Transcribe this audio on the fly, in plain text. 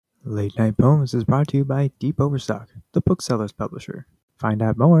Late Night Poems is brought to you by Deep Overstock, the bookseller's publisher. Find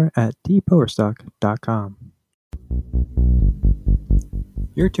out more at deepoverstock.com.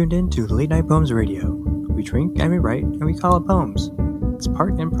 You're tuned in to Late Night Poems Radio. We drink and we write and we call it poems. It's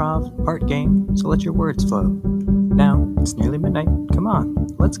part improv, part game, so let your words flow. Now, it's nearly midnight. Come on,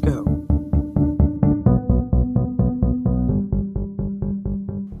 let's go.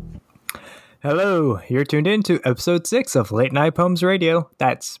 Hello, you're tuned in to episode 6 of Late Night Poems Radio.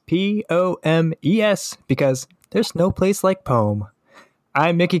 That's P-O-M-E-S, because there's no place like poem.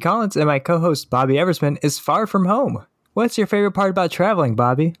 I'm Mickey Collins, and my co-host Bobby Eversman is far from home. What's your favorite part about traveling,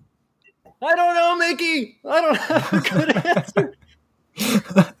 Bobby? I don't know, Mickey. I don't have a good answer.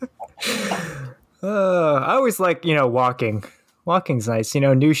 I always like, walking. Walking's nice.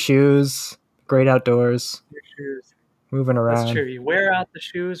 New shoes, great outdoors. Your shoes. Moving around. That's true. You wear out the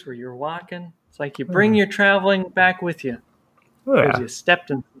shoes where you're walking. It's like you bring your traveling back with you. Oh, yeah. Because you stepped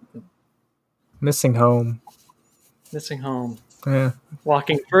in something. Missing home. Missing home. Yeah.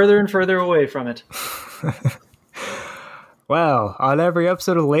 Walking further and further away from it. Well, on every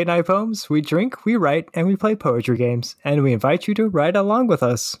episode of Late Night Poems, we drink, we write, and we play poetry games. And we invite you to ride along with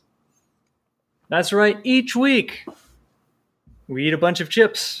us. That's right. Each week, we eat a bunch of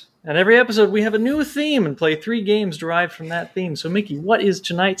chips. And every episode, we have a new theme and play 3 games derived from that theme. So, Mickey, what is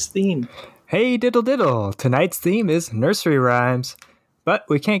tonight's theme? Hey, diddle diddle. Tonight's theme is nursery rhymes. But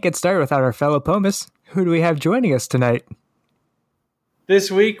we can't get started without our fellow poemists. Who do we have joining us tonight? This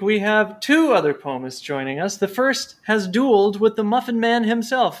week, we have 2 other poemists joining us. The first has dueled with the Muffin Man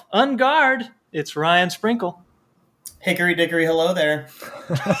himself. On guard, it's Ryan Sprinkle. Hickory dickory, hello there.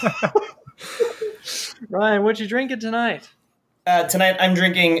 Ryan, what you drinking tonight? Tonight I'm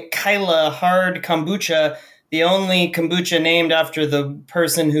drinking Kyla Hard Kombucha, the only kombucha named after the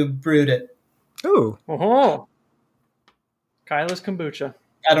person who brewed it. Ooh. Oh, Kyla's Kombucha.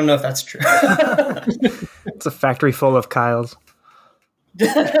 I don't know if that's true. It's a factory full of Kyles. Hey,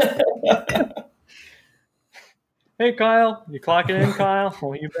 Kyle. You clocking in, Kyle?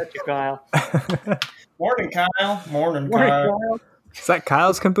 Well, you bet you, Kyle. Morning, Kyle. Morning, Morning, Kyle. Kyle. Is that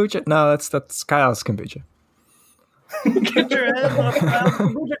Kyle's kombucha? No, that's Kyle's kombucha. Get your head off Kyle's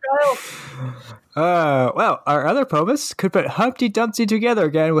Kombucha, Kyle. Well, our other poemists could put Humpty Dumpty together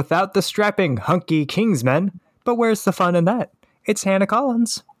again without the strapping hunky Kingsmen. But where's the fun in that? It's Hannah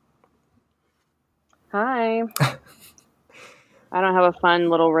Collins. Hi. I don't have a fun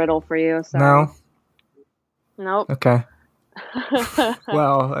little riddle for you. Sorry. No? Nope. Okay.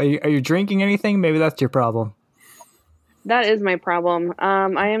 Well, are you drinking anything? Maybe that's your problem. That is my problem.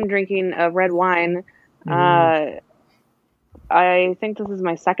 I am drinking a red wine. I think this is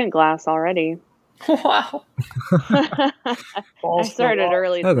my second glass already. Wow. I started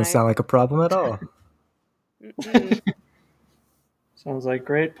early That doesn't tonight. sound like a problem at all. Sounds like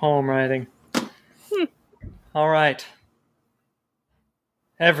great poem writing. All right.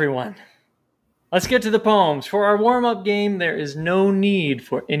 Everyone, let's get to the poems. For our warm-up game, there is no need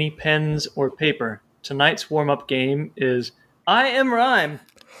for any pens or paper. Tonight's warm-up game is I Am Rhyme.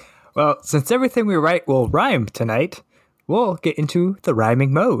 Well, since everything we write will rhyme tonight, we'll get into the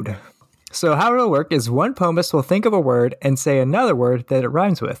rhyming mode. So how it'll work is one poemist will think of a word and say another word that it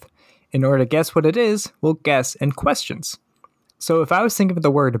rhymes with. In order to guess what it is, we'll guess in questions. So if I was thinking of the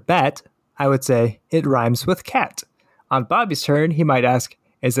word bat, I would say, it rhymes with cat. On Bobby's turn, he might ask,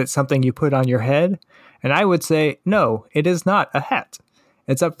 is it something you put on your head? And I would say, no, it is not a hat.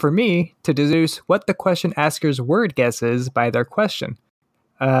 It's up for me to deduce what the question asker's word guess is by their question.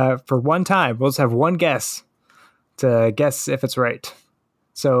 For one time, we'll just have one guess to guess if it's right.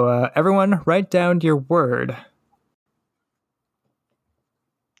 So everyone, write down your word.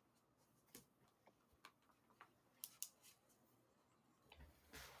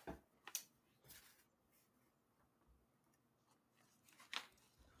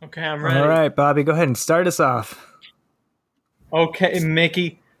 Okay, I'm ready. All right, Bobby, go ahead and start us off. Okay,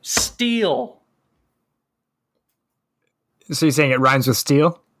 Mickey. Steel. So you're saying it rhymes with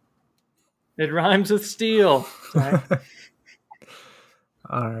steel? It rhymes with steel. Right.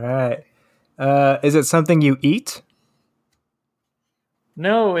 All right. Is it something you eat?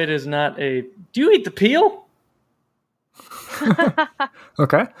 No, it is not a... Do you eat the peel?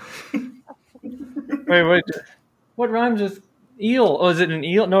 Okay. Wait. What rhymes with eel? Oh, is it an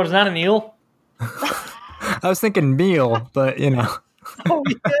eel? No, it's not an eel. I was thinking meal, but Oh,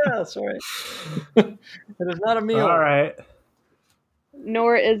 yeah, sorry. It is not a meal. All right.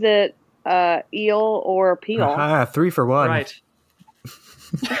 Nor is it eel or peel. 3 for 1. Right.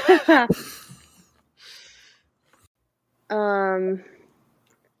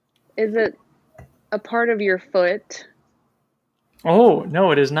 Is it a part of your foot? Oh,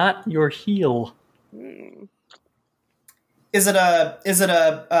 no, it is not your heel. Is it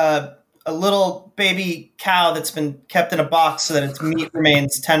a little baby cow that's been kept in a box so that its meat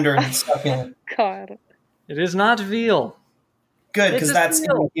remains tender and succulent? God. It is not veal. Good, It's because a that's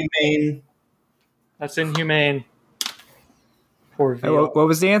seal. inhumane. That's inhumane. Poor Hey, veal. what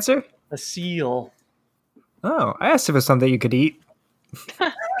was the answer? A seal. Oh, I asked if it was something you could eat.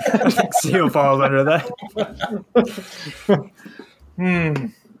 Seal falls under that.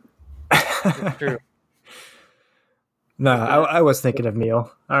 That's true. No, I was thinking of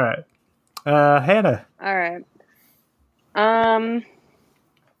meal. All right. Hannah. All right.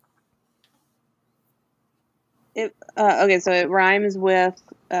 Okay, so it rhymes with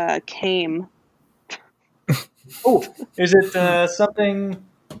came. Oh, is it something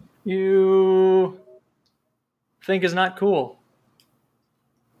you think is not cool?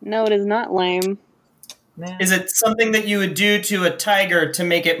 No, it is not lame. Man. Is it something that you would do to a tiger to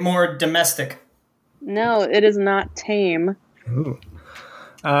make it more domestic? No, it is not tame. Ooh.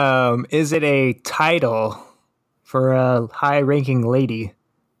 Is it a title for a high-ranking lady?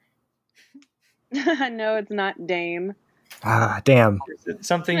 No, it's not dame. Ah, damn. Is it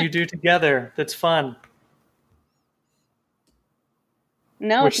something you do together that's fun?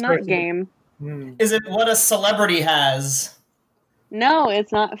 No, Which it's not starts with- game. Is it what a celebrity has? No,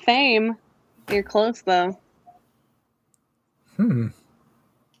 it's not fame. You're close though.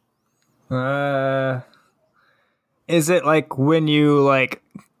 Is it like when you like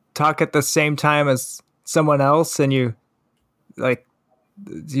talk at the same time as someone else and you like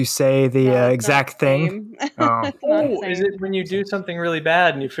you say the No, it's exact not thing? fame. Oh, It's not Oh, is fame. it when you do something really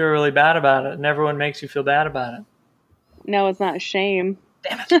bad and you feel really bad about it and everyone makes you feel bad about it? No, it's not shame.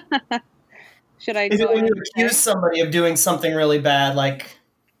 Damn it. Should I Is go it when on you and accuse say? somebody of doing something really bad, like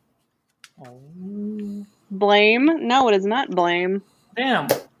Blame? No, it is not blame. Damn.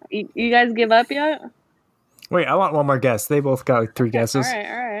 You guys give up yet? wait, I want one more guess. They both got like 3 All guesses.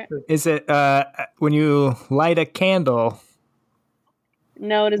 right. Is it when you light a candle?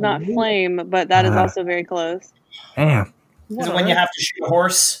 No, it is not flame, but that is also very close. Damn. is it when you have to shoot a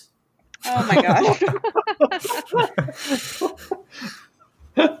horse? Oh my gosh.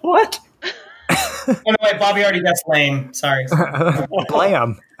 What? Oh no, wait, Bobby already guessed lame. Sorry.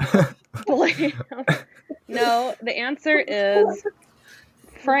 Blam. Blame. No, the answer is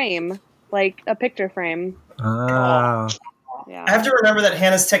frame, like a picture frame. Oh. Yeah. I have to remember that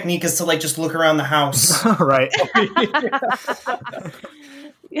Hannah's technique is to like just look around the house. Right.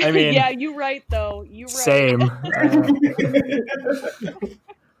 I mean- yeah, you right though. You right. Same.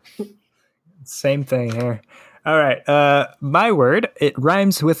 Same thing here. All right. My word, it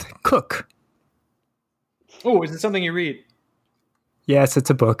rhymes with cook. Oh, is it something you read? Yes, it's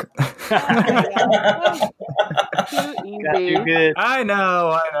a book. Too Got easy. you good. I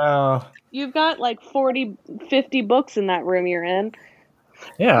know. You've got like 40, 50 books in that room you're in.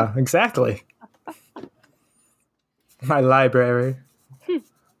 Yeah, exactly. My library.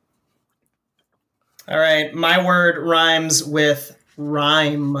 All right, my word rhymes with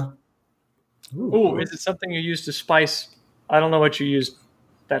rhyme. Oh, is it something you use to spice? I don't know what you used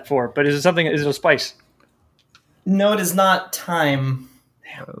that for, but is it something? Is it a spice? No, it is not time.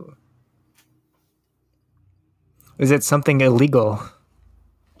 Is it something illegal?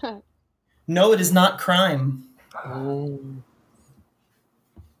 No, it is not crime.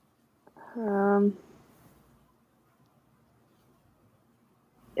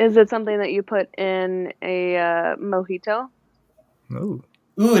 Is it something that you put in a mojito? Ooh.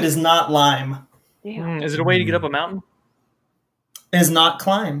 Ooh, it is not lime. Damn. Is it a way to get up a mountain? It is not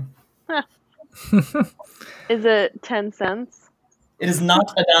climb. Is it 10 cents? It is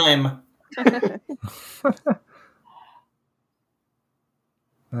not a dime.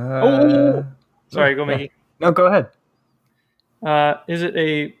 Sorry, go Mickey. No, go ahead. Is it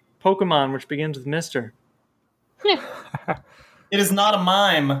a Pokemon which begins with Mister? It is not a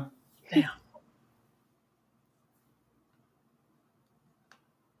mime.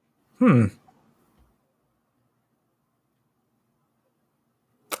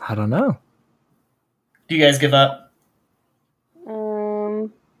 I don't know. Do you guys give up?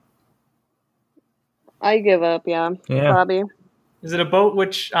 I give up, yeah. Yeah. Bobby. Is it a boat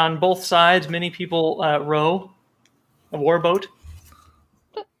which on both sides many people row? A war boat?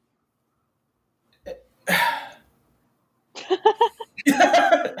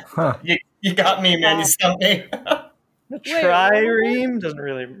 Huh. You got me, man. You stumped me. Trireme doesn't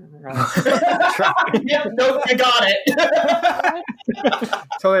really rhyme. Yep, nope, you got it.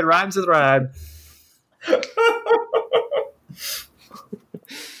 So it rhymes with rhyme.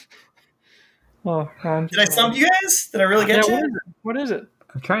 Oh, Did I stump you guys? Did I really get you? What is it?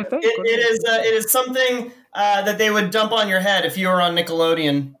 I'm trying to think. It is something that they would dump on your head if you were on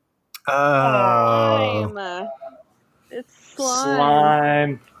Nickelodeon. Oh, Slime. It's slime.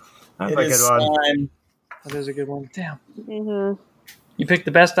 Slime. that's It a is good one. slime. That is a good one. Damn. Mm-hmm. You picked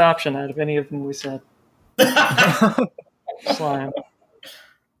the best option out of any of them we said. Slime.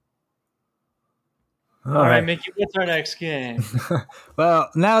 All All right, right. Mickey, what's our next game? Well,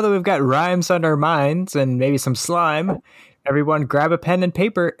 now that we've got rhymes on our minds and maybe some slime, everyone grab a pen and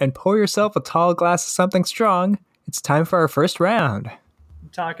paper and pour yourself a tall glass of something strong. It's time for our first round. I'm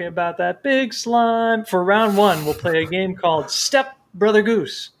talking about that big slime. For round 1, we'll play a game called Step Brother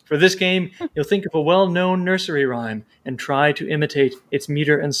Goose. For this game, you'll think of a well-known nursery rhyme and try to imitate its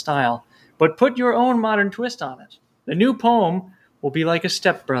meter and style, but put your own modern twist on it. The new poem will be like a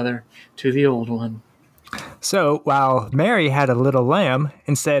stepbrother to the old one. So, while Mary had a little lamb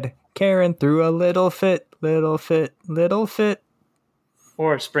and said, Karen threw a little fit, little fit, little fit.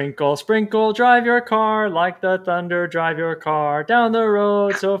 Or sprinkle, sprinkle, drive your car like the thunder, drive your car down the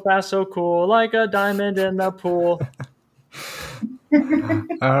road so fast, so cool, like a diamond in the pool.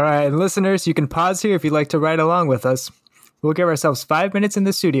 All right, listeners, you can pause here if you'd like to ride along with us. We'll give ourselves 5 minutes in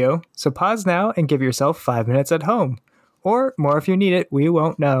the studio, so pause now and give yourself 5 minutes at home. Or more if you need it, we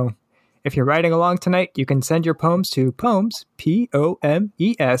won't know. If you're riding along tonight, you can send your poems to poems,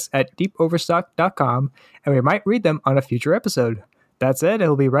 P-O-M-E-S, at deepoverstock.com, and we might read them on a future episode. That's it.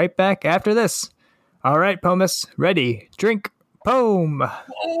 It'll be right back after this. All right, poemists, ready, drink, poem.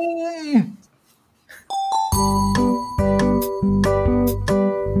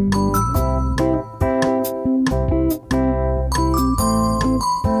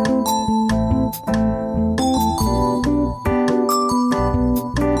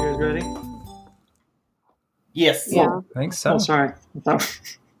 You guys ready? Yes. Yeah. I think so. Oh, sorry.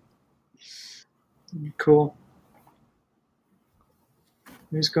 Cool.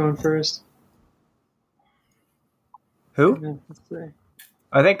 Who's going first? Who? Yeah, let's see.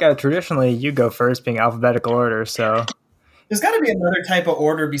 I think traditionally you go first, being alphabetical order, so... There's got to be another type of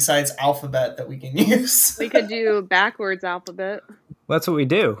order besides alphabet that we can use. We could do backwards alphabet. That's what we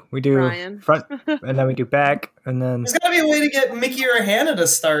do. We do Ryan. front, and then we do back, and then... There's got to be a way to get Mickey or Hannah to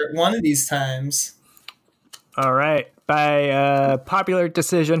start one of these times. All right. By popular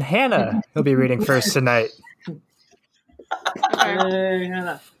decision, Hannah will be reading first tonight. Okay. Hey,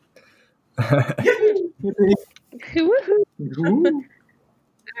 Hannah. Woohoo.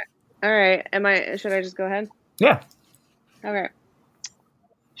 All right. Should I just go ahead? Yeah. Okay.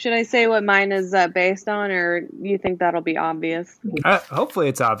 Should I say what mine is based on, or you think that'll be obvious? Hopefully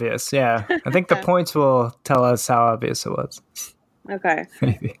it's obvious. Yeah. I think the points will tell us how obvious it was. Okay.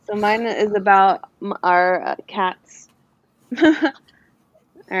 Maybe. So mine is about our cats. All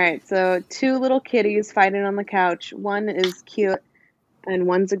right. So 2 little kitties fighting on the couch. One is cute, and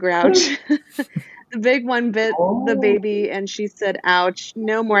one's a grouch. The big one bit the baby, and she said, "Ouch!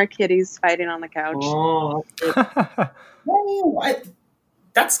 No more kitties fighting on the couch." Oh, Oh,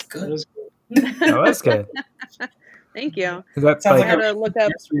 that's that good. was good. That was good. Thank you. That's Sounds I like, had to look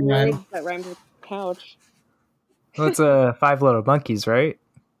up nursery rhyme. words that rhymed with couch. that's 5 little monkeys, right?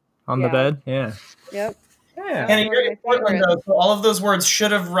 On the Yeah. bed? Yeah. Yep. Yeah. Hannah, One you're of in my Portland, favorites. though, so all of those words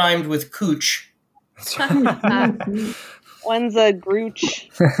should have rhymed with cooch. One's a grooch.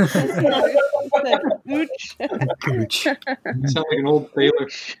 Gooch. Gooch. You sound like an old sailor.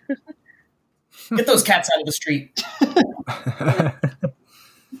 Get those cats out of the street.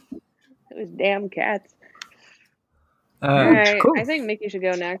 Those damn cats. All right. Cool. I think Mickey should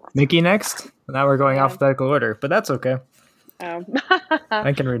go next. Mickey next? Now we're going Yeah. alphabetical order, but that's okay. Oh.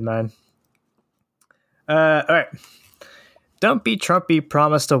 I can read mine. All right. Dumpy Trumpy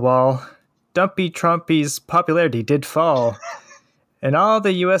promised a wall. Dumpy Trumpy's popularity did fall. And all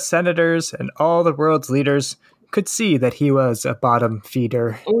the U.S. senators and all the world's leaders could see that he was a bottom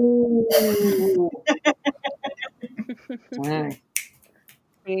feeder. Dang.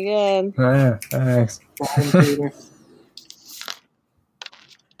 Pretty good. Yeah, thanks.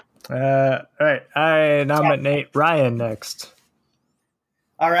 All right. I nominate Ryan next.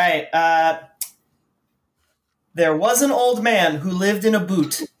 All right. There was an old man who lived in a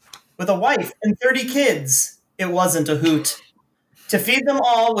boot with a wife and 30 kids. It wasn't a hoot. To feed them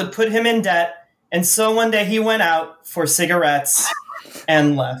all would put him in debt, and so one day he went out for cigarettes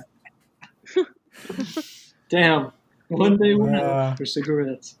and left. Damn. One day we went Yeah. for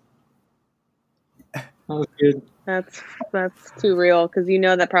cigarettes. That was good. That's too real, because you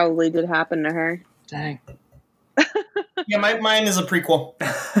know that probably did happen to her. Dang. Yeah, mine is a prequel.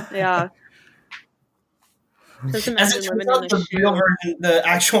 Yeah. Just As it imagine turns living out, in a the real shoe. version, the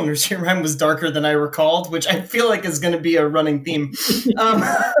actual nursery rhyme was darker than I recalled, which I feel like is going to be a running theme.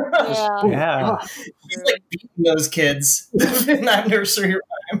 Yeah. Yeah. He's like beating those kids in that nursery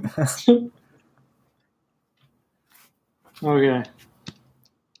rhyme. Okay.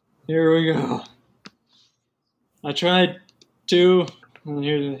 Here we go. I tried to.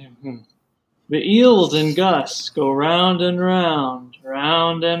 The eels and Gus go round and round,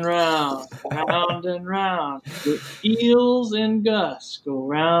 round and round, round and round. The eels and Gus go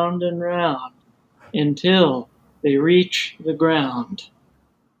round and round until they reach the ground.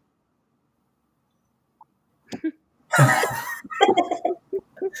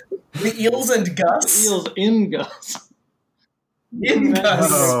 The eels and Gus? Eels in Gus. In Gus.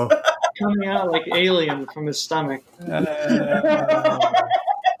 Oh. Coming out like alien from his stomach.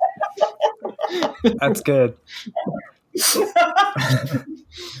 That's good.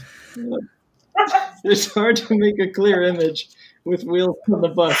 It's hard to make a clear image with wheels on the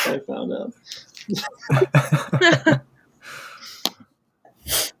bus, I found out.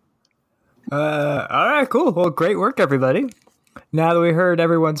 All right, cool. Well, great work, everybody. Now that we heard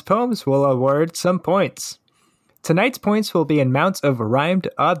everyone's poems, we'll award some points. Tonight's points will be in amounts of rhymed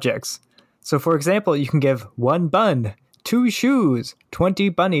objects. So, for example, you can give 1 bun, 2 shoes, 20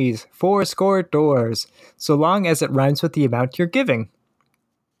 bunnies, 4 doors, so long as it rhymes with the amount you're giving.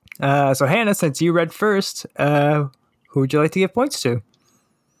 So, Hannah, since you read first, who would you like to give points to?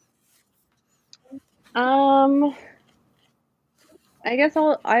 I guess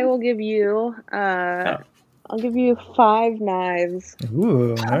I will give you. I'll give you 5 knives.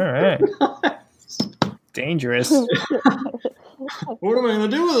 Ooh, all right. Dangerous. What am I going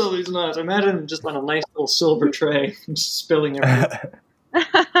to do with all these knives? I imagine them just on a nice little silver tray, just spilling everything.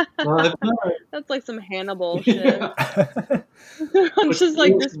 That's like some Hannibal shit. Yeah. Just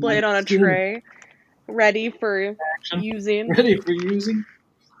like displayed on a tray, ready for using. Ready for using?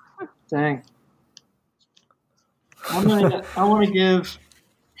 Dang. I want to give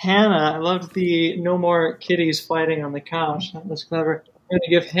Hannah. I loved the no more kitties fighting on the couch. That was clever. I'm going to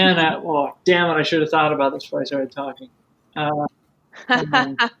give Hannah. Oh, damn it! I should have thought about this before I started talking.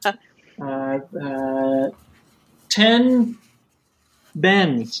 10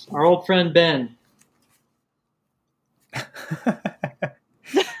 Bens. Our old friend Ben.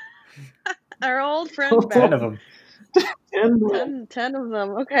 Our old friend 10 Ben. of them. 10 Ben. 10 of them.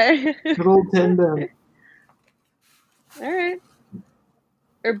 Okay. Good old 10 Ben. All right.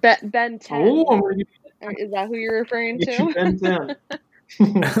 Or Ben 10. Oh, I'm going to Or is that who you're referring give you to? Ben 10.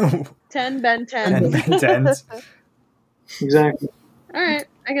 10 Ben 10 10. tens. Exactly. All right.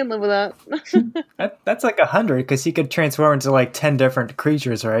 I can live with that. That's like 100 because he could transform into like 10 different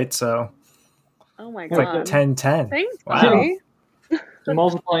creatures, right? So Oh my it's like god. 10. Thanks, Wow. buddy. The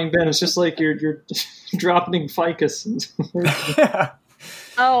multiplying Ben is just like you're dropping ficus. Yeah.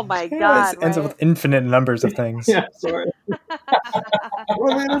 Oh my It god. ends up right? with infinite numbers of things. Yeah, sorry.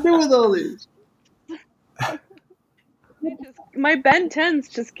 What am I going to do with all these? My Ben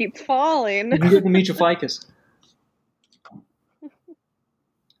 10s just keep falling. You can give them each a ficus.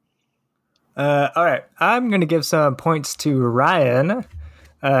 All right. I'm going to give some points to Ryan.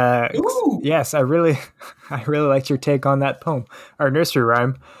 Ooh. Yes, I really liked your take on that poem, or nursery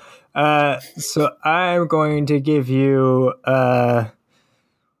rhyme. So I'm going to give you, yeah,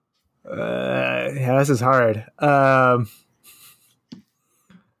 this is hard.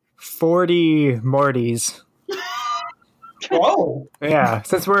 40 Mortys. Whoa. Yeah,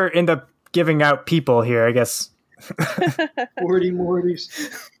 since we're end up giving out people here, I guess. 40 Mortys.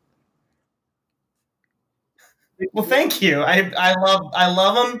 Well, thank you. I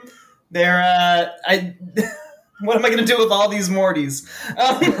love them. They're what am I going to do with all these Mortys?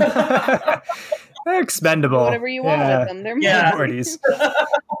 They're expendable. Whatever you want with them. They're Yeah. Mortys.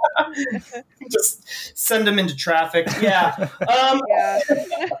 Just send them into traffic. Yeah. Yeah.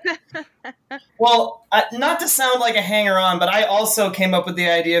 Well, not to sound like a hanger-on, but I also came up with the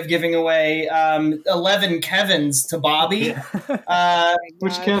idea of giving away 11 Kevins to Bobby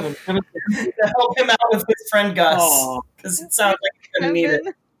Which God. Kevin? Kevin? to help him out with his friend Gus, Oh, because it sounds like he's going to need it.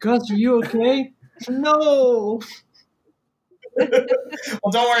 Kevin? Gus, are you okay? No.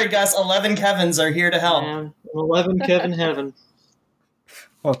 Well, don't worry, Gus. 11 Kevins are here to help. Man, 11 Kevin Heaven.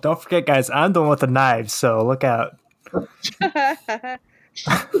 Well, don't forget, guys, I'm the one with the knives, so look out.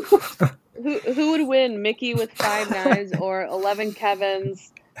 Who would win, Mickey with 5 knives or 11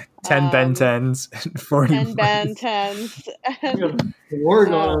 Kevins, 10 Ben 10s, and 40 10 Ben Mortys. 10s, and War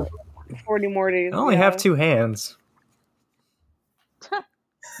going on. 40 Mortys? I only have 2 hands.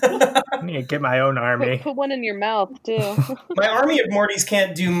 I need to get my own army. Put one in your mouth too. My army of Mortys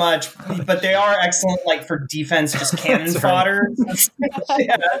can't do much, but they are excellent, like for defense, just cannon That's fodder. Yeah, it's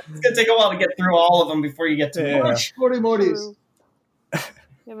gonna take a while to get through all of them before you get to Yeah. Morty. Mortys. You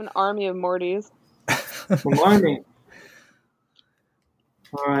have an army of Mortys. Remind me.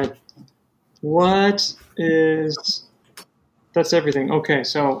 All right. What is... That's everything. Okay,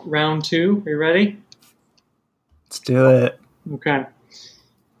 so round 2. Are you ready? Let's do it. Okay.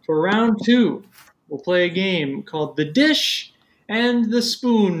 For round 2, we'll play a game called The Dish and the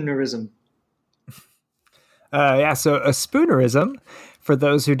Spoonerism. So a spoonerism, for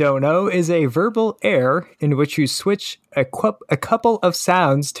those who don't know, is a verbal error in which you switch a couple of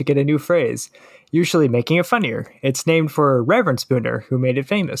sounds to get a new phrase, usually making it funnier. It's named for Reverend Spooner, who made it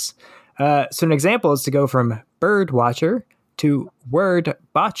famous. So an example is to go from bird watcher to word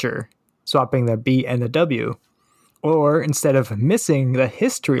botcher, swapping the B and the W. Or instead of missing the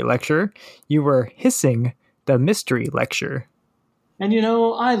history lecture, you were hissing the mystery lecture. And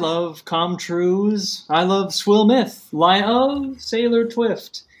I love Comtrues. I love Swill Myth. Lie of Sailor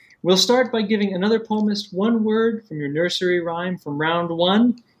Twift. We'll start by giving another poemist one word from your nursery rhyme from round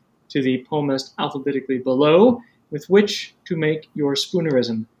 1 to the poemist alphabetically below, with which to make your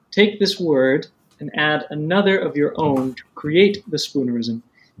spoonerism. Take this word and add another of your own to create the spoonerism.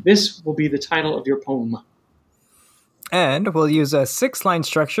 This will be the title of your poem. And we'll use a 6-line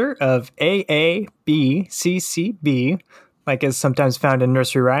structure of A, A, B, C, C, B, like is sometimes found in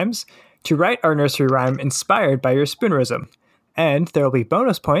nursery rhymes, to write our nursery rhyme inspired by your spoonerism. And there will be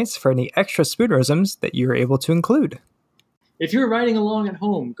bonus points for any extra spoonerisms that you're able to include. If you're writing along at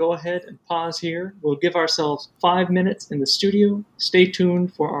home, go ahead and pause here. We'll give ourselves 5 minutes in the studio. Stay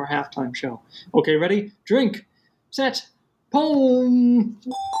tuned for our halftime show. Okay, ready? Drink, set, poem!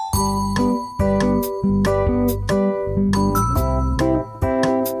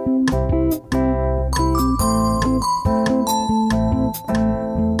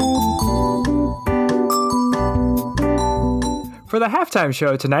 For the halftime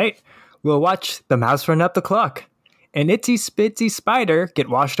show tonight, we'll watch The Mouse Run Up the Clock, an itsy spitsy spider get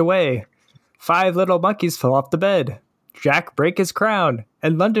washed away, 5 little monkeys fall off the bed, Jack break his crown,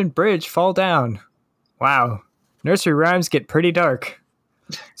 and London Bridge fall down. Wow, nursery rhymes get pretty dark.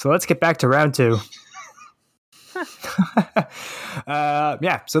 So let's get back to round 2.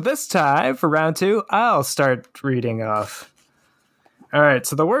 So this time for round 2, I'll start reading off. All right,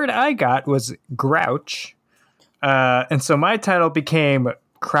 so the word I got was grouch. And so my title became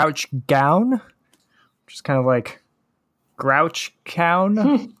Crouch Gown, which is kind of like Grouch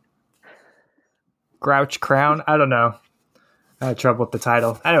Cown. Grouch Crown. I don't know. I had trouble with the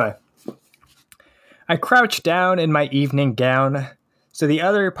title. Anyway, I crouch down in my evening gown so the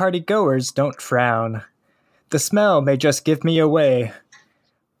other party goers don't frown. The smell may just give me away.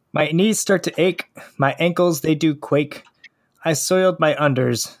 My knees start to ache. My ankles, they do quake. I soiled my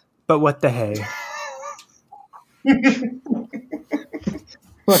unders, but what the hey.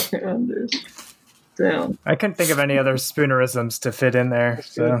 Down. I couldn't think of any other spoonerisms to fit in there,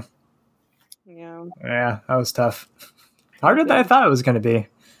 so yeah, that was tough. Harder than I thought it was going to be.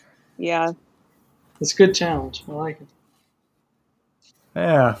 Yeah. It's a good challenge. I like it.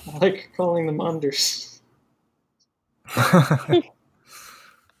 Yeah. I like calling them unders. I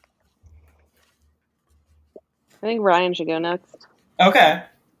think Ryan should go next. Okay.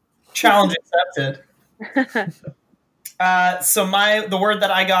 Challenge accepted. So the word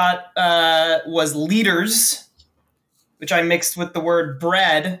that I got was leaders, which I mixed with the word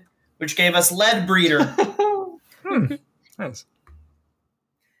bread, which gave us lead breeder. Nice.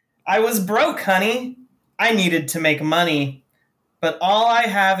 I was broke, honey. I needed to make money, but all I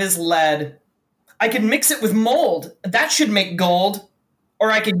have is lead. I could mix it with mold. That should make gold.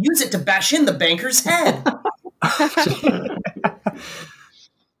 Or I could use it to bash in the banker's head.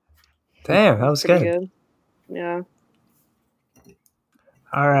 Damn, that was Pretty good. good. Yeah.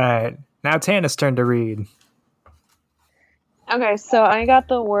 All right. Now Tana's turn to read. Okay, so I got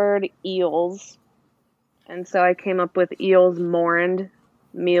the word eels. And so I came up with eels mourned,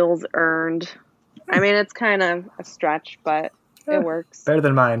 meals earned. I mean, it's kind of a stretch, but it works. Better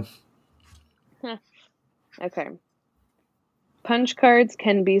than mine. Okay. Punch cards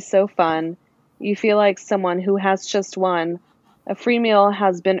can be so fun. You feel like someone who has just won. A free meal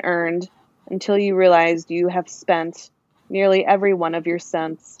has been earned until you realize you have spent nearly every one of your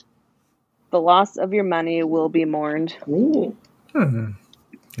cents. The loss of your money will be mourned. Ooh,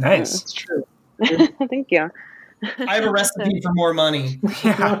 Nice. that's true. Thank you. I have a recipe for more money.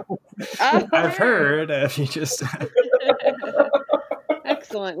 Yeah. Oh, I've heard if you just...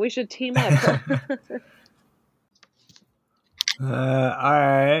 Excellent. We should team up. All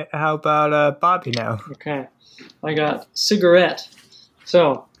right. How about Bobby now? Okay. I got cigarette.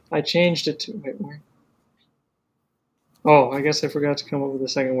 So I changed it to. Wait, where? Oh, I guess I forgot to come up with a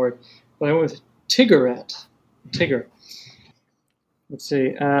second word. But I went with Tiggerette. Tigger. Let's see.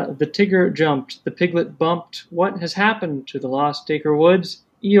 The Tigger jumped. The piglet bumped. What has happened to the lost Dacre Woods?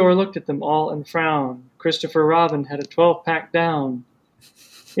 Eeyore looked at them all and frowned. Christopher Robin had a 12-pack down.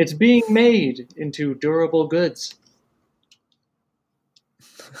 It's being made into durable goods.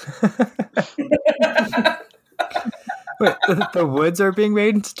 Wait, the woods are being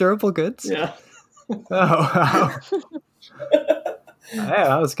made into durable goods? Yeah. Oh, wow. Yeah,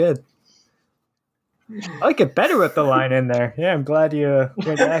 that was good. I like it better with the line in there. Yeah, I'm glad you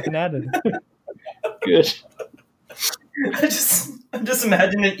went back and added it. Good. I'm just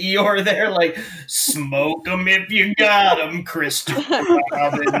imagining Eeyore there, like, smoke 'em if you got 'em, Christopher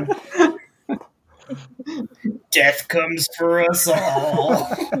Robin. Death comes for us all.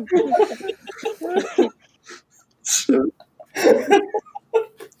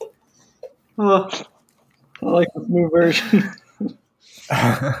 Oh, I like this new version.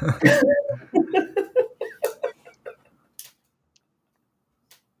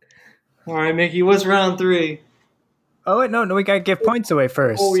 All right, Mickey, what's round 3? Oh, wait, no, we gotta give points away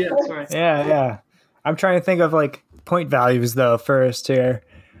first. Oh, yeah, sorry. Yeah. I'm trying to think of, like, point values, though, first here.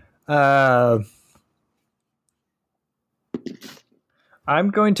 I'm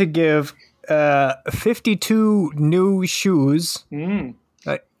going to give 52 new shoes.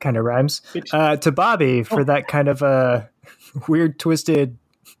 That kind of rhymes. To Bobby for that kind of weird, twisted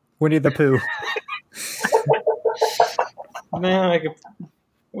Winnie the Pooh. Man, I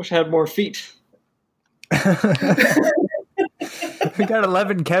wish I had more feet. We got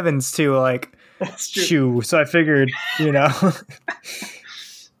 11 Kevins to like shoe, so I figured, 11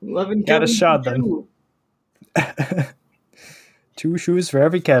 gotta Kevin shod them. 2 shoes for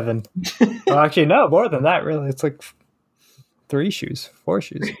every Kevin. Well, actually, no, more than that, really. It's like 3 shoes, 4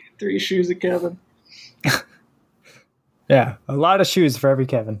 shoes. 3 shoes of Kevin. Yeah, a lot of shoes for every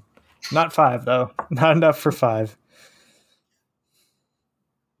Kevin. Not 5, though. Not enough for 5.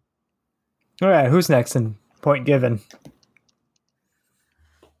 All right, who's next in point given?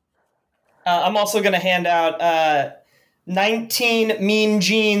 I'm also going to hand out 19 mean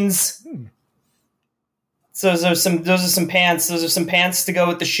jeans. So those are some pants. Those are some pants to go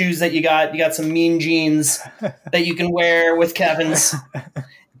with the shoes that you got. You got some mean jeans that you can wear with Kevin's. And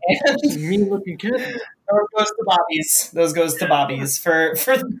mean looking Kevin. Those goes to Bobby's for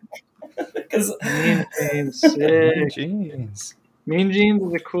because Mean Jeans. Jeans. Mean Jeans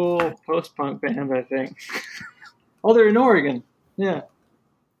is a cool post-punk band, I think. Oh, they're in Oregon. Yeah.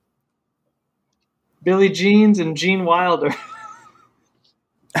 Billy Jeans and Gene Wilder.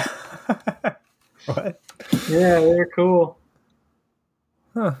 What? Yeah, they're cool.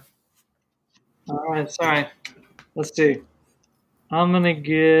 Huh. All right, sorry. Let's see. I'm gonna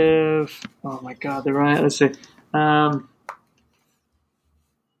give. Oh my God, they're right. Let's see.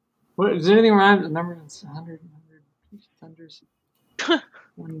 What is there anything around the number? 100.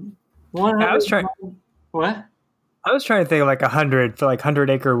 I was trying. What? I was trying to think of like 100 for like 100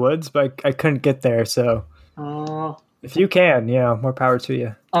 Acre Woods, but I couldn't get there. So if you can, more power to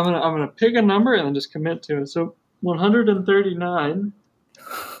you. I'm gonna pick a number and then just commit to it. So 139.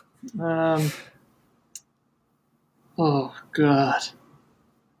 Oh God.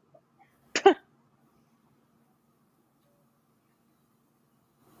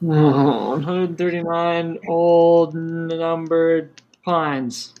 139 old numbered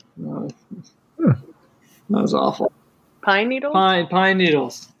pines. That was awful. Pine needles? Pine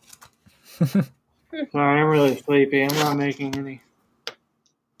needles. Sorry, I'm really sleepy. I'm not making any.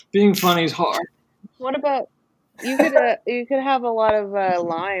 Being funny is hard. What about you could have a lot of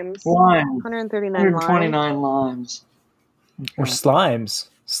limes. Lime. 139 129 limes. Or slimes.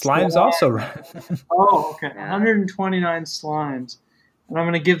 Slimes also rhyme. Oh, okay. Yeah. 129 slimes. And I'm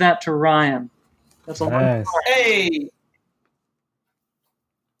going to give that to Ryan. That's a lot. Nice. hey,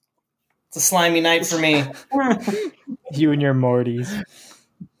 it's a slimy night for me. You and your Mortys.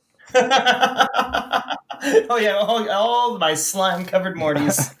 Oh yeah, all my slime covered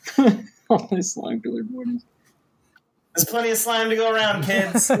Mortys. All my slime colored mornings. There's plenty of slime to go around,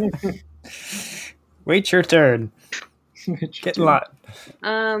 kids. Wait your turn. Get a lot.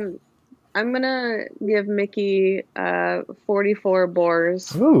 I'm gonna give Mickey 44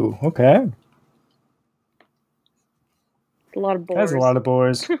 boars. Ooh, okay. It's a lot of boars. That's a lot of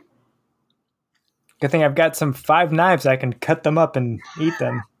boars. Good thing I've got some 5 knives. I can cut them up and eat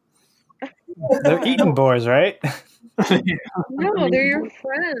them. They're eating boars, right? No, they're your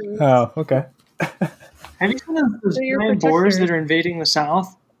friends. Oh, okay. Have you seen those So you're giant boars protector. that are invading the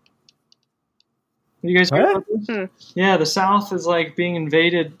South? Have you guys heard What? about this? Hmm. Yeah, the South is like being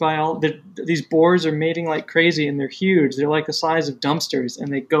invaded by these boars are mating like crazy, and they're huge. They're like the size of dumpsters,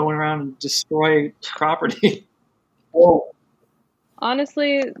 and they go around and destroy property. Whoa.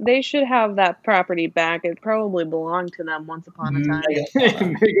 Honestly, they should have that property back. It probably belonged to them once upon a time.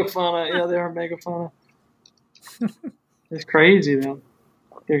 Megafauna. Megafauna, yeah, they are megafauna. It's crazy though.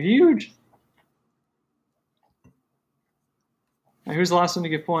 They're huge. Now, who's the last one to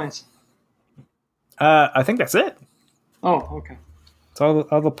get points? I think that's it. Oh, okay. It's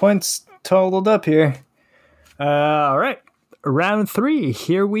all the points totaled up here. All right. Round 3.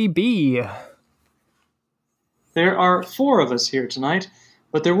 Here we be. There are 4 of us here tonight,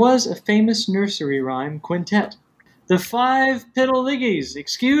 but there was a famous nursery rhyme quintet. The 5 Piddleliggies,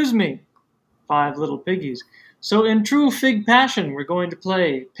 excuse me, 5 little piggies. So in true fig passion, we're going to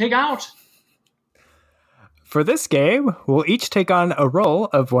play Pig Out. For this game, we'll each take on a role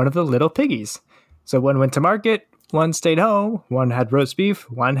of one of the little piggies. So one went to market, one stayed home, one had roast beef,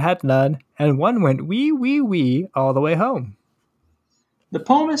 one had none, and one went wee wee wee all the way home. The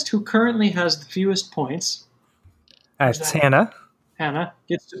poemist who currently has the fewest points, That's Hannah. Hannah,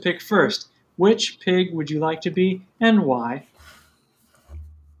 gets to pick first. Which pig would you like to be and why?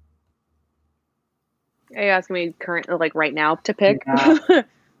 Are you asking me like right now to pick? Yeah.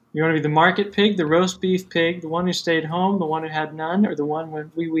 You want to be the market pig, the roast beef pig, the one who stayed home, the one who had none, or the one who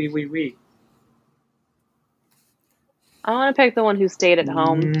went wee wee wee wee? I want to pick the one who stayed at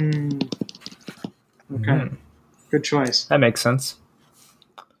home. Okay. Good choice. That makes sense.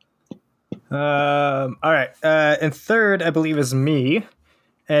 All right. And third, I believe, is me.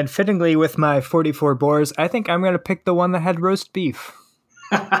 And fittingly, with my 44 boars, I think I'm going to pick the one that had roast beef.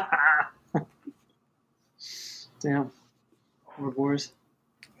 Damn. More boars.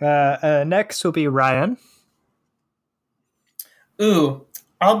 Next will be Ryan. Ooh,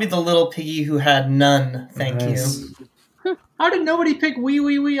 I'll be the little piggy who had none. Thank Nice. you. How did nobody pick wee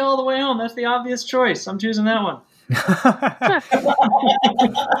wee wee all the way home? That's the obvious choice. I'm choosing that one. That's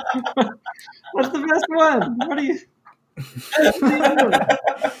the best one. What are you?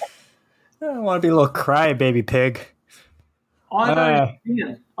 I want to be a little crybaby pig. Oh, I thought it was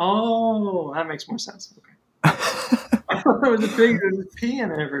peeing. Oh, that makes more sense. Okay. I thought it was a pig that was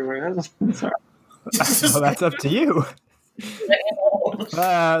peeing everywhere. Sorry. Well, that's up to you.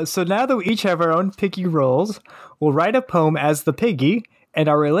 So now that we each have our own piggy roles, we'll write a poem as the piggy and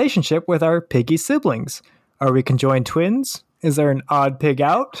our relationship with our piggy siblings. Are we conjoined twins? Is there an odd pig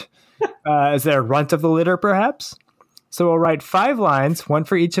out? Is there a runt of the litter, perhaps? So we'll write 5 lines, one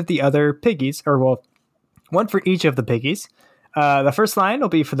for each of the other piggies, one for each of the piggies. The first line will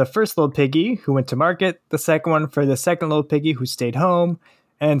be for the first little piggy who went to market, the second one for the second little piggy who stayed home,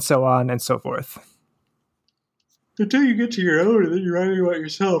 and so on and so forth. Until you get to your own, and then you're writing about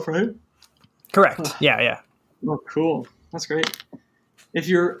yourself, right? Correct. Yeah. Oh, cool. That's great. If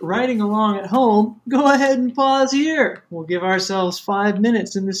you're writing along at home, go ahead and pause here. We'll give ourselves 5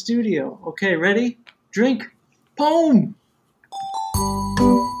 minutes in the studio. Okay, ready? Drink. Poem.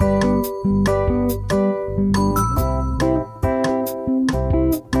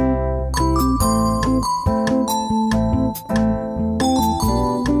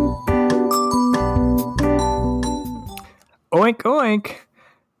 Oink, oink.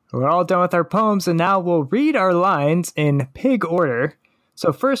 We're all done with our poems, and now we'll read our lines in pig order.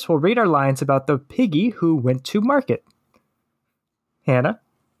 So first, we'll read our lines about the piggy who went to market. Hannah?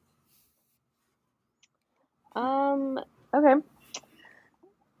 Okay.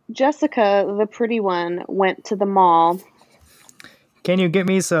 Jessica, the pretty one, went to the mall. Can you get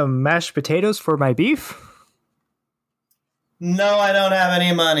me some mashed potatoes for my beef? No, I don't have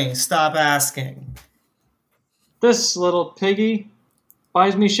any money. Stop asking. This little piggy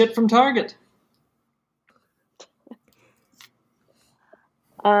buys me shit from Target.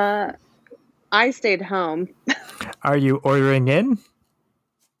 I stayed home. Are you ordering in?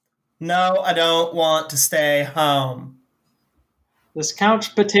 No, I don't want to stay home. This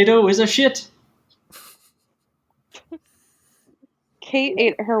couch potato is a shit. Kate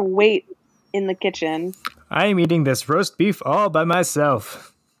ate her weight in the kitchen. I'm eating this roast beef all by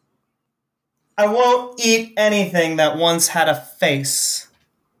myself. I won't eat anything that once had a face.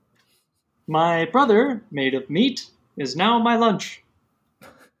 My brother, made of meat, is now my lunch.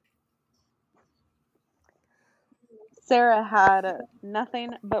 Sarah had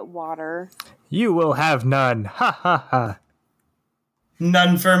nothing but water. You will have none. Ha ha ha.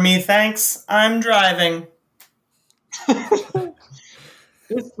 None for me, thanks. I'm driving.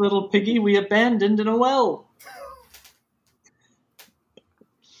 This little piggy we abandoned in a well.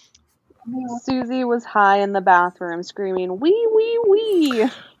 Susie was high in the bathroom screaming, wee, wee, wee.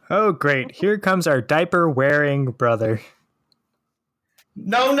 Oh, great. Here comes our diaper-wearing brother.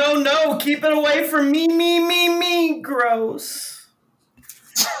 No, no, no. Keep it away from me, me, me, me. Gross.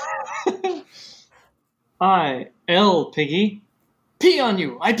 I, L, Piggy. Pee on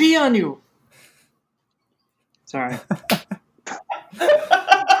you. I pee on you. Sorry.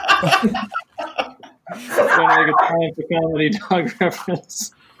 Trying to make a time for comedy dog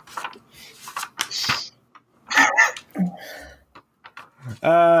reference.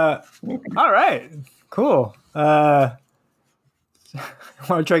 All right. Cool. Want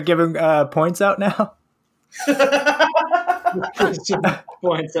to try giving points out now?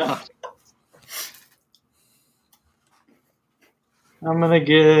 Points out. I'm going to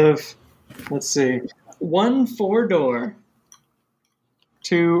give, let's see, 1 4-door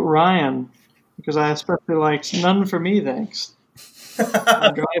to Ryan, because I especially like none for me, thanks.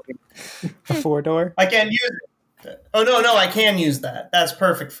 I'm driving. A 4-door? I can't use it. Oh, no, I can use that. That's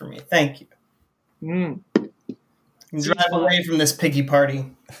perfect for me. Thank you. Drive away from this piggy party.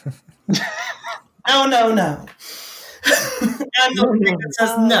 No. I'm the pig that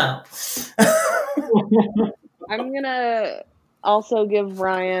says no. I'm going to also give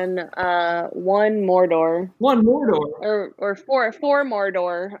Ryan 1 Mordor. 1 Mordor. Or 4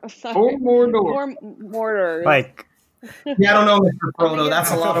 Mordor. Sorry. 4 Mordor. 4 Mordors. Like, Yeah, I don't know, Mr. Frodo.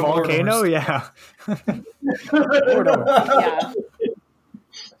 That's a lot of volcano? Mordors. Yeah.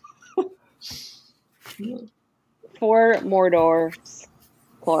 Yeah. 4 Mordors.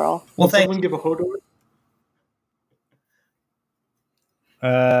 Plural. Well, Will thank someone give a Hodor?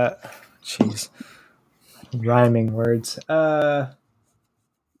 Jeez. Rhyming words.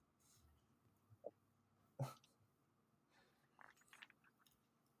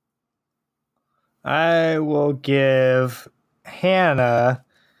 I will give Hannah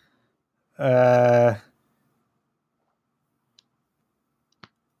jeez,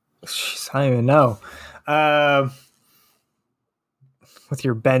 I don't even know. With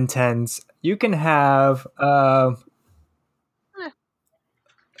your Ben 10s, you can have 11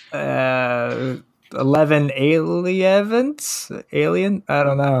 alien? I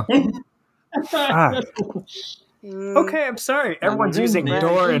don't know. Ah. Okay, I'm sorry. Everyone's using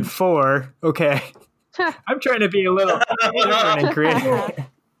door and 4. Okay. I'm trying to be a little different and creative.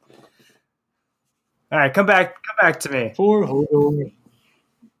 All right, come back to me. 4 Hodor.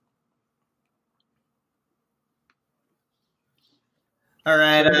 All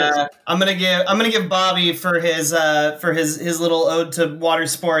right, I'm gonna give Bobby for his little ode to water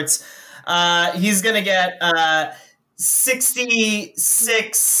sports. He's gonna get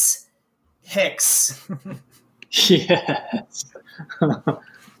 66 Hicks. Yes.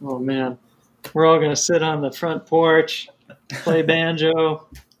 Oh man, we're all gonna sit on the front porch, play banjo.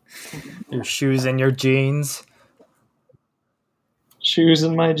 Your shoes and your jeans. Shoes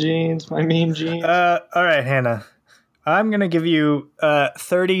in my jeans, my mean jeans. All right, Hannah. I'm gonna give you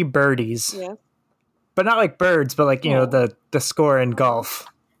 30 birdies. Yeah. But not like birds, but like, you know, the score in golf.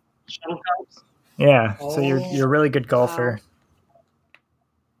 Shuttlecocks. Yeah. So you're a really good golfer.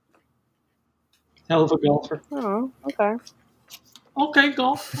 Hell of a golfer. Oh, okay. Okay,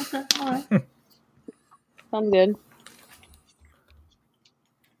 golf. Okay, all right. Sounds good.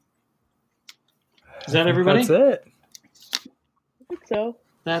 Is that everybody? That's it. I think so.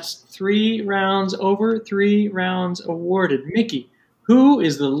 That's 3 rounds over, 3 rounds awarded. Mickey, who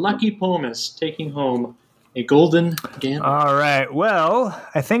is the lucky palmist taking home a golden gambit? All right. Well,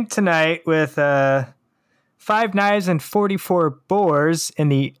 I think tonight with 5 knives and 44 boars in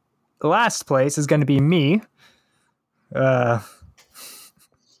the last place is going to be me. I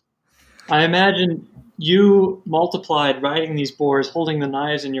imagine you multiplied riding these boars, holding the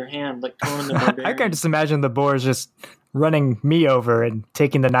knives in your hand like Conan the Barbarian. I can just imagine the boars just running me over and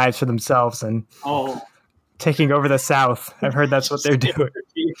taking the knives for themselves and taking over the South. I've heard that's what they're doing.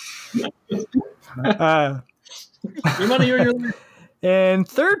 Your money or your life. In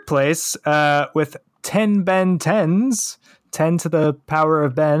third place, with 10 Ben 10s, 10 to the power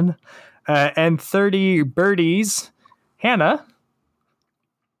of Ben, and 30 birdies, Hannah.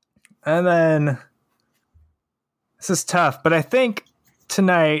 And then, this is tough, but I think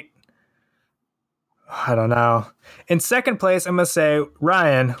tonight, I don't know. In second place, I'm going to say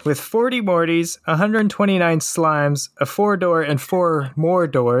Ryan with 40 Mortys, 129 slimes, a 4-door, and 4 more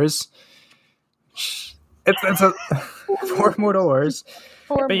doors. It's a 4 more doors.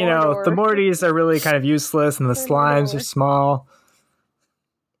 But, you know, the Mortys are really kind of useless, and the slimes are small.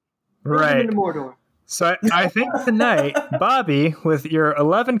 Right. Mordor. So I think tonight, Bobby, with your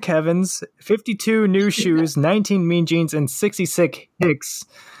 11 Kevins, 52 new shoes, 19 mean jeans, and 66 Hicks,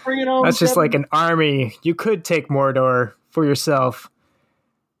 Bring it on, that's just Kevin. like an army. You could take Mordor for yourself.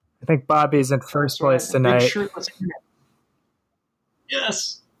 I think Bobby's in first place Big tonight. shirtless hair.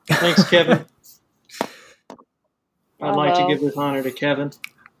 Yes. Thanks, Kevin. I'd like to give this honor to Kevin.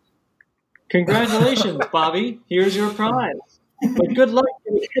 Congratulations, Bobby. Here's your prize. But good luck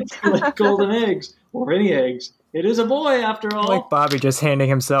when you get to like golden eggs or any eggs. It is a boy, after all. Like Bobby just handing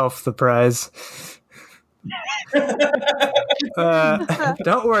himself the prize.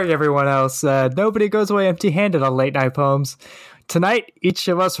 Don't worry, everyone else. Nobody goes away empty-handed on Late Night Poems. Tonight, each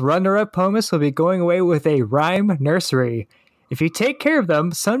of us runner-up poemists will be going away with a rhyme nursery. If you take care of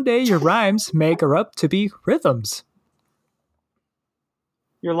them, someday your rhymes may grow up to be rhythms.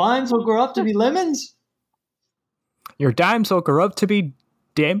 Your lines will grow up to be lemons? Your dimes will grow up to be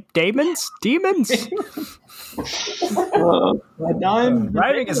demons? A dime.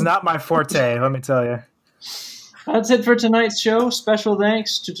 Writing is not my forte, let me tell you. That's it for tonight's show. Special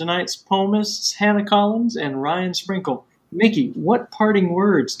thanks to tonight's poemists, Hannah Collins and Ryan Sprinkle. Mickey, what parting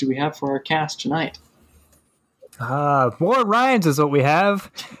words do we have for our cast tonight? More rhymes is what we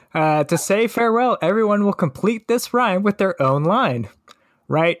have. To say farewell, everyone will complete this rhyme with their own line.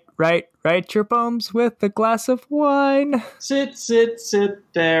 Write your poems with a glass of wine. Sit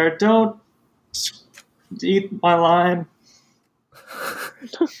there. Don't eat my lime.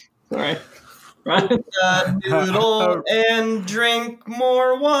 Sorry. Right? Noodle and drink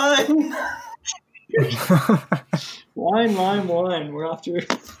more wine. Wine. We're off to...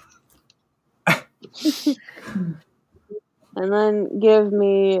 And then give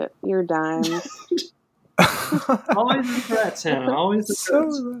me your dimes. Always the threats, Hannah. Always the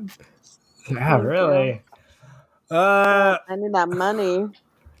threats. Yeah, really. I need that money.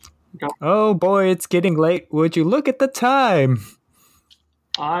 Oh boy, it's getting late. Would you look at the time?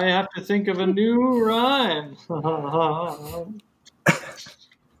 I have to think of a new rhyme.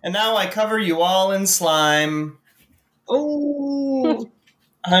 And now I cover you all in slime. Oh,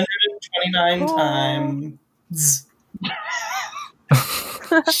 129 times.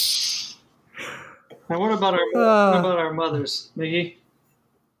 And what about our mothers, Mickey?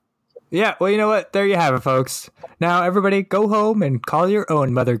 Yeah, well, you know what? There you have it, folks. Now, everybody, go home and call your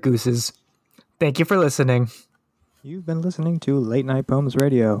own Mother Gooses. Thank you for listening. You've been listening to Late Night Poems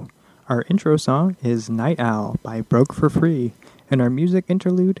Radio. Our intro song is Night Owl by Broke for Free, and our music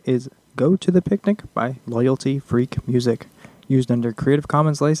interlude is Go to the Picnic by Loyalty Freak Music, used under Creative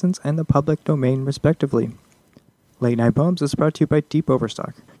Commons license and the public domain, respectively. Late Night Poems is brought to you by Deep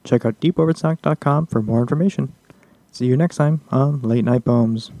Overstock. Check out deepoverstock.com for more information. See you next time on Late Night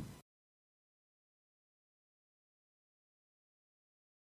Poems.